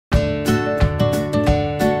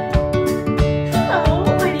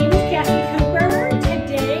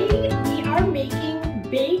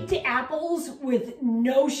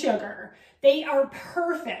sugar. They are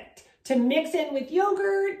perfect to mix in with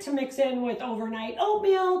yogurt, to mix in with overnight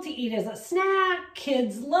oatmeal, to eat as a snack.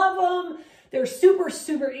 Kids love them. They're super,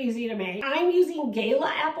 super easy to make. I'm using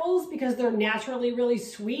Gala apples because they're naturally really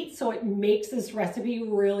sweet, so it makes this recipe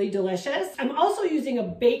really delicious. I'm also using a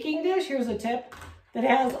baking dish, here's a tip, that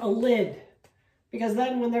has a lid. Because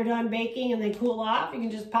then when they're done baking and they cool off, you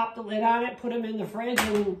can just pop the lid on it, put them in the fridge,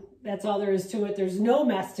 and that's all there is to it. There's no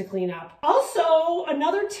mess to clean up. Also,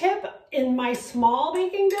 another tip, in my small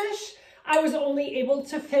baking dish, I was only able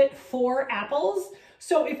to fit 4 apples.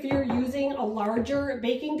 So if you're using a larger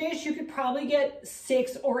baking dish, you could probably get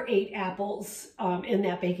 6 or 8 apples in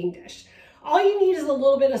that baking dish. All you need is a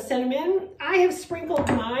little bit of cinnamon. I have sprinkled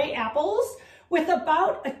my apples with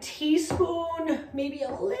about a teaspoon, maybe a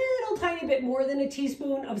little tiny bit more than a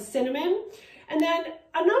teaspoon of cinnamon, and then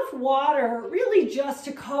enough water really just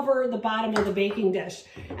to cover the bottom of the baking dish.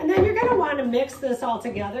 And then you're gonna wanna mix this all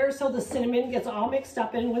together so the cinnamon gets all mixed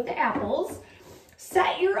up in with the apples.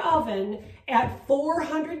 Set your oven at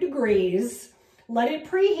 400 degrees, let it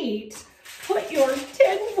preheat, put your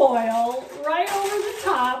tin foil right over the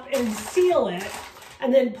top and seal it,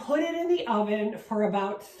 and then put it in the oven for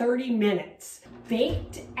about 30 minutes.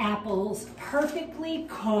 Baked apples, perfectly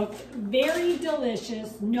cooked, very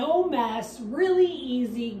delicious, no mess, really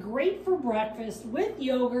easy, great for breakfast with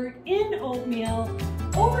yogurt, in oatmeal,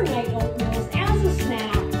 overnight oatmeal.